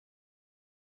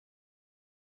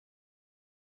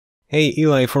Hey,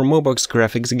 Eli for MOBOX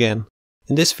Graphics again.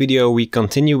 In this video we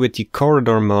continue with the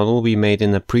corridor model we made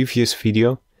in a previous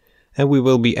video, and we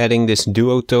will be adding this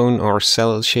duotone or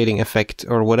cell shading effect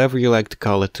or whatever you like to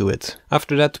call it to it.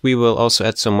 After that we will also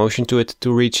add some motion to it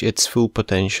to reach its full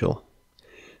potential.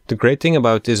 The great thing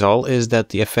about this all is that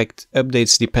the effect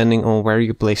updates depending on where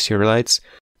you place your lights,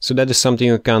 so that is something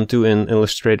you can't do in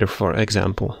Illustrator, for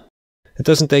example. It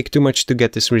doesn't take too much to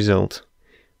get this result.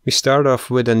 We start off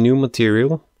with a new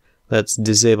material. Let's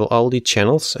disable all the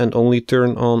channels and only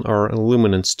turn on our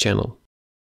luminance channel.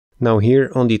 Now here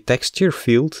on the texture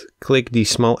field, click the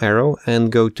small arrow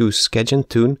and go to Sketch and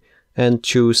Tune and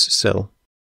choose Cell.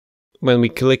 When we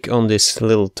click on this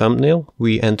little thumbnail,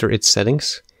 we enter its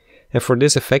settings. And for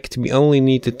this effect we only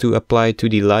needed to apply to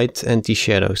the light and the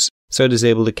shadows, so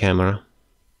disable the camera.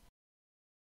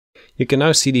 You can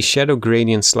now see the shadow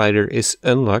gradient slider is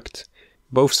unlocked.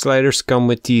 Both sliders come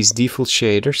with these default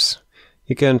shaders.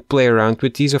 You can play around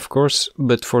with these of course,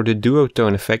 but for the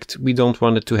duotone effect we don't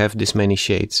want it to have this many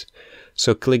shades.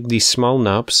 So click these small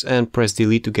knobs and press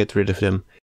delete to get rid of them.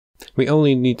 We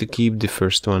only need to keep the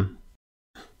first one.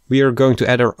 We are going to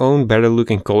add our own better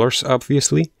looking colors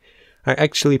obviously. I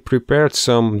actually prepared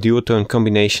some duotone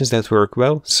combinations that work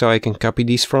well, so I can copy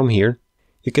these from here.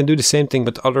 You can do the same thing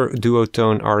with other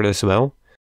duotone art as well.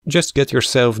 Just get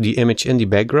yourself the image in the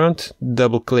background,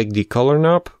 double click the color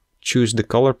knob, choose the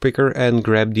color picker and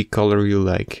grab the color you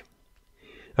like.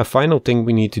 A final thing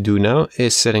we need to do now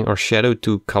is setting our shadow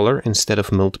to color instead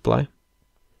of multiply.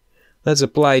 Let's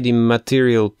apply the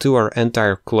material to our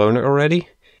entire cloner already.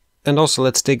 And also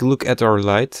let's take a look at our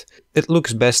light. It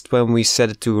looks best when we set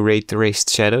it to ray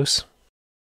traced shadows.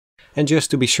 And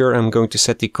just to be sure, I'm going to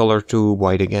set the color to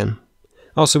white again.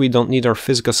 Also, we don't need our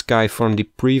physical sky from the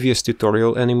previous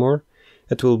tutorial anymore.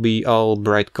 It will be all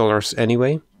bright colors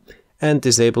anyway. And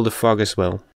disable the fog as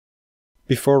well.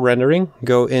 Before rendering,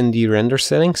 go in the render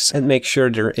settings and make sure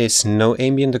there is no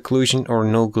ambient occlusion or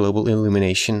no global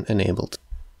illumination enabled.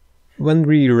 When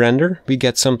we render, we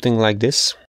get something like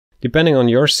this. Depending on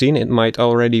your scene, it might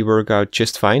already work out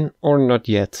just fine or not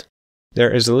yet.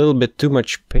 There is a little bit too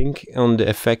much pink on the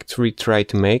effect we try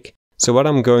to make, so what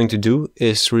I'm going to do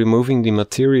is removing the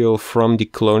material from the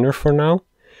cloner for now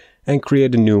and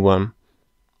create a new one.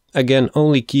 Again,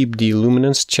 only keep the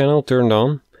luminance channel turned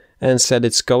on and set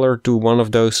its color to one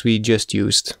of those we just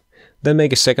used. Then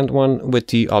make a second one with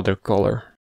the other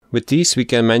color. With these we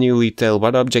can manually tell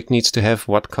what object needs to have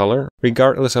what color,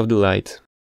 regardless of the light.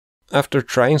 After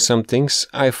trying some things,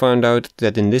 I found out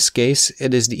that in this case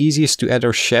it is the easiest to add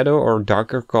our shadow or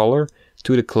darker color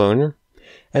to the cloner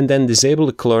and then disable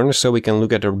the cloner so we can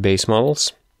look at our base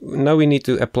models. Now we need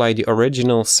to apply the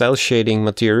original cell shading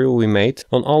material we made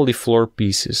on all the floor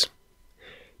pieces.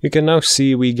 You can now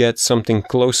see we get something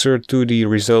closer to the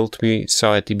result we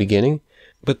saw at the beginning,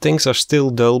 but things are still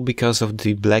dull because of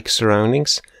the black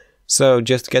surroundings, so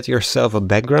just get yourself a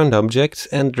background object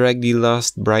and drag the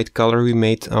last bright color we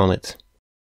made on it.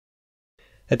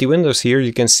 At the windows here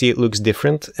you can see it looks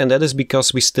different, and that is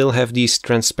because we still have these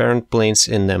transparent planes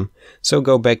in them. So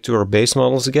go back to our base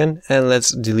models again and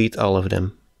let's delete all of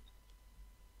them.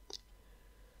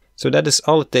 So that is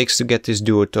all it takes to get this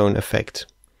duotone effect.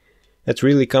 It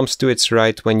really comes to its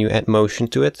right when you add motion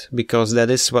to it, because that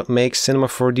is what makes Cinema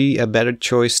 4D a better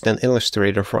choice than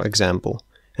Illustrator, for example.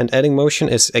 And adding motion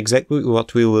is exactly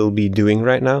what we will be doing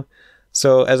right now.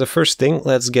 So as a first thing,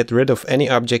 let's get rid of any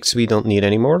objects we don't need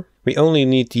anymore. We only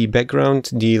need the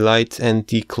background, the light and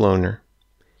the cloner.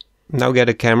 Now get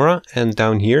a camera and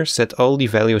down here set all the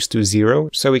values to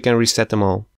 0 so we can reset them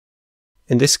all.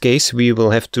 In this case we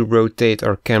will have to rotate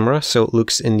our camera so it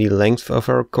looks in the length of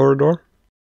our corridor.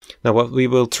 Now what we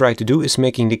will try to do is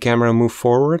making the camera move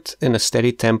forward in a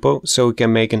steady tempo so we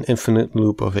can make an infinite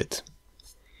loop of it.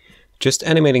 Just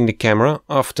animating the camera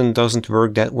often doesn't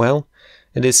work that well.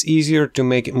 It is easier to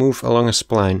make it move along a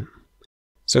spline.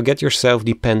 So get yourself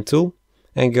the pen tool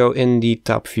and go in the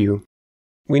top view.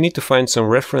 We need to find some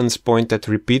reference point that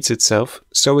repeats itself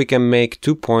so we can make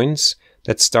 2 points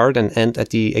that start and end at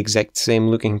the exact same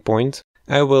looking point.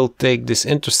 I will take this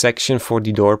intersection for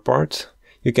the door part.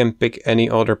 You can pick any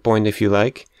other point if you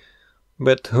like.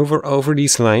 But hover over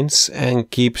these lines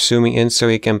and keep zooming in so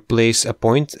you can place a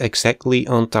point exactly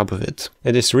on top of it.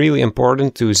 It is really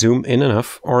important to zoom in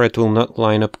enough or it will not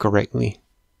line up correctly.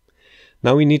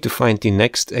 Now we need to find the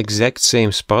next exact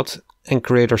same spot and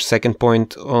create our second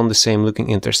point on the same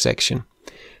looking intersection.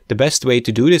 The best way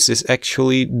to do this is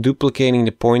actually duplicating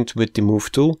the point with the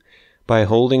move tool by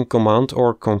holding Command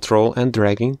or Control and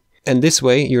dragging. And this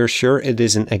way you're sure it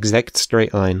is an exact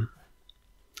straight line.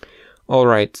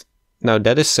 Alright. Now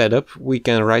that is set up, we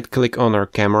can right click on our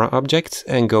camera object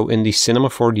and go in the Cinema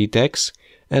 4D tags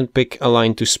and pick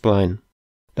Align to Spline.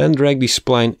 Then drag the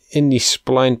spline in the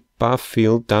spline path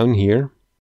field down here.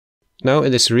 Now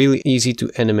it is really easy to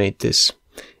animate this.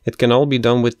 It can all be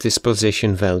done with this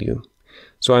position value.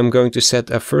 So I'm going to set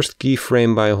a first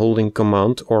keyframe by holding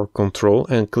Command or Control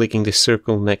and clicking the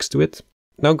circle next to it.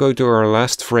 Now go to our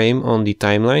last frame on the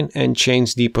timeline and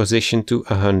change the position to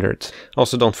 100.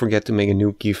 Also don't forget to make a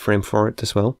new keyframe for it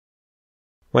as well.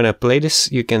 When I play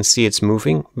this, you can see it's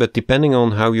moving, but depending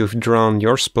on how you've drawn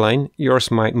your spline,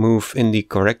 yours might move in the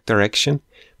correct direction.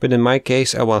 But in my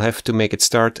case, I will have to make it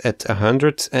start at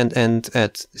 100 and end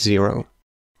at 0.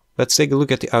 Let's take a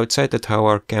look at the outside at how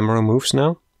our camera moves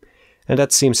now. And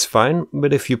that seems fine,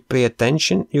 but if you pay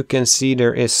attention, you can see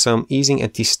there is some easing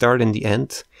at the start and the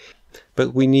end.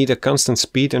 But we need a constant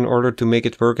speed in order to make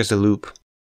it work as a loop.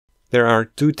 There are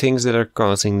two things that are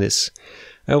causing this.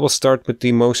 I will start with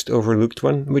the most overlooked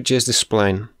one, which is the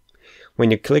spline.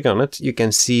 When you click on it, you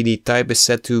can see the type is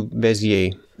set to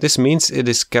Bezier. This means it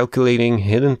is calculating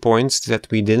hidden points that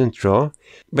we didn't draw,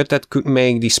 but that could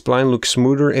make the spline look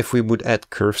smoother if we would add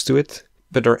curves to it.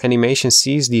 But our animation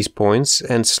sees these points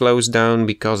and slows down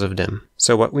because of them.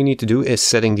 So what we need to do is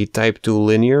setting the type to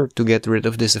linear to get rid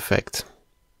of this effect.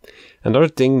 Another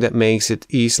thing that makes it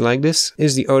ease like this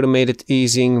is the automated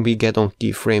easing we get on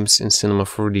keyframes in Cinema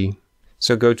 4D.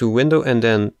 So go to Window and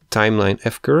then Timeline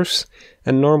F-Curves,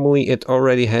 and normally it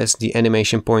already has the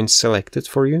animation points selected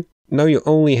for you. Now you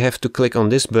only have to click on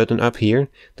this button up here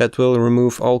that will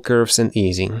remove all curves and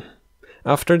easing.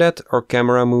 After that, our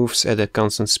camera moves at a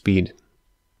constant speed.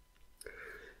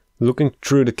 Looking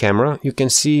through the camera, you can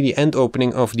see the end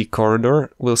opening of the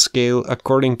corridor will scale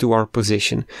according to our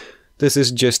position. This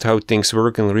is just how things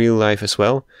work in real life as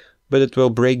well, but it will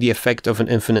break the effect of an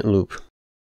infinite loop.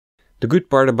 The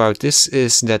good part about this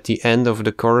is that the end of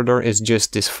the corridor is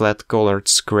just this flat colored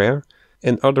square.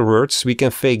 In other words, we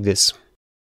can fake this.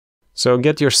 So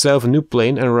get yourself a new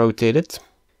plane and rotate it.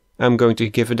 I'm going to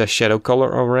give it a shadow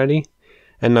color already.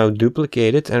 And now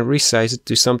duplicate it and resize it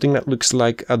to something that looks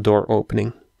like a door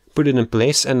opening. Put it in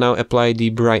place and now apply the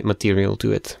bright material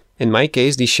to it. In my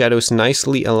case, the shadows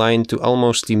nicely align to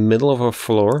almost the middle of our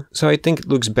floor, so I think it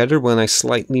looks better when I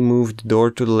slightly move the door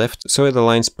to the left so it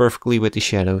aligns perfectly with the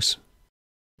shadows.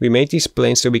 We made these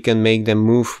planes so we can make them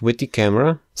move with the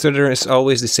camera, so there is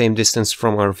always the same distance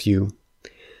from our view.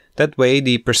 That way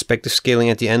the perspective scaling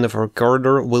at the end of our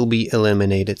corridor will be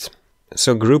eliminated.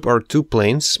 So group our two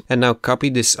planes and now copy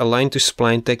this Align to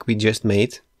Spline tag we just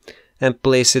made and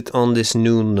place it on this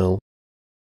new null.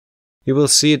 You will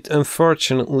see it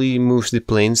unfortunately moves the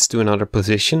planes to another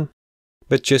position,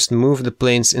 but just move the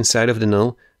planes inside of the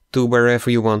null to wherever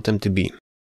you want them to be.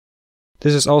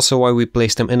 This is also why we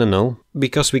place them in a null,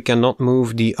 because we cannot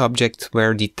move the object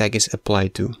where the tag is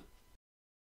applied to.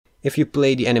 If you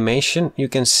play the animation, you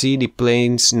can see the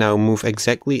planes now move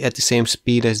exactly at the same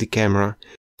speed as the camera,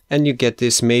 and you get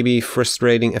this maybe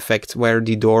frustrating effect where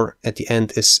the door at the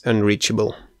end is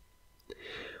unreachable.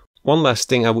 One last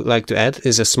thing I would like to add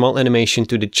is a small animation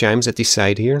to the chimes at the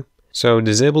side here. So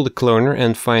disable the cloner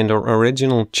and find our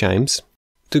original chimes.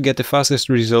 To get the fastest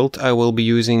result, I will be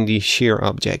using the shear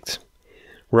object.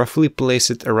 Roughly place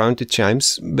it around the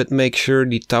chimes, but make sure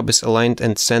the top is aligned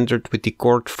and centered with the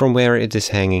cord from where it is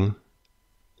hanging.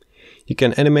 You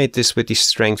can animate this with the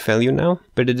strength value now,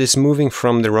 but it is moving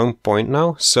from the wrong point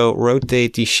now, so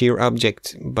rotate the shear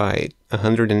object by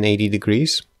 180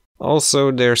 degrees.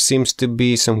 Also, there seems to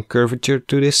be some curvature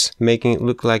to this, making it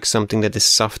look like something that is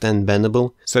soft and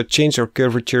bendable, so change our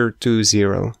curvature to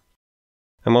 0.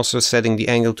 I'm also setting the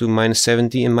angle to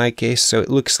 -70 in my case, so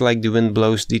it looks like the wind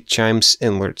blows the chimes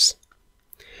inwards.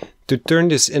 To turn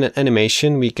this in an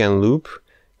animation, we can loop,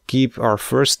 keep our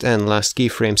first and last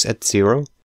keyframes at 0,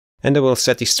 and I will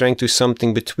set the strength to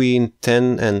something between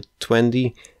 10 and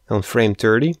 20 on frame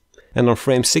 30, and on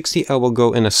frame 60 I will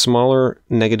go in a smaller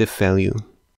negative value.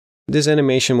 This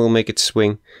animation will make it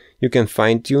swing. You can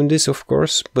fine-tune this of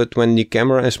course, but when the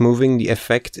camera is moving the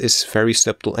effect is very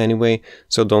subtle anyway,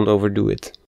 so don't overdo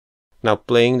it. Now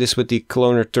playing this with the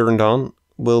cloner turned on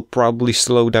will probably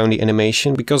slow down the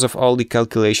animation because of all the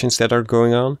calculations that are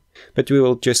going on, but we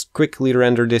will just quickly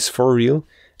render this for real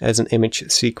as an image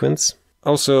sequence.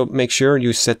 Also make sure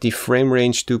you set the frame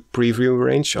range to preview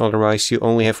range, otherwise you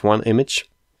only have one image.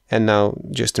 And now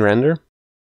just render.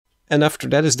 And after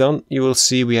that is done, you will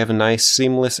see we have a nice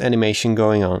seamless animation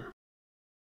going on.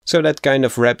 So that kind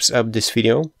of wraps up this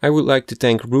video. I would like to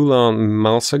thank Rulan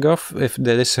Malsagov, if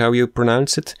that is how you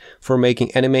pronounce it, for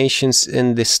making animations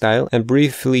in this style and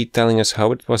briefly telling us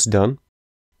how it was done.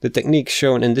 The technique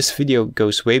shown in this video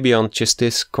goes way beyond just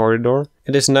this corridor.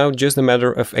 It is now just a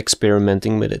matter of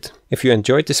experimenting with it. If you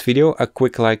enjoyed this video, a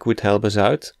quick like would help us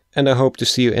out, and I hope to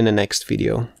see you in the next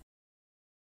video.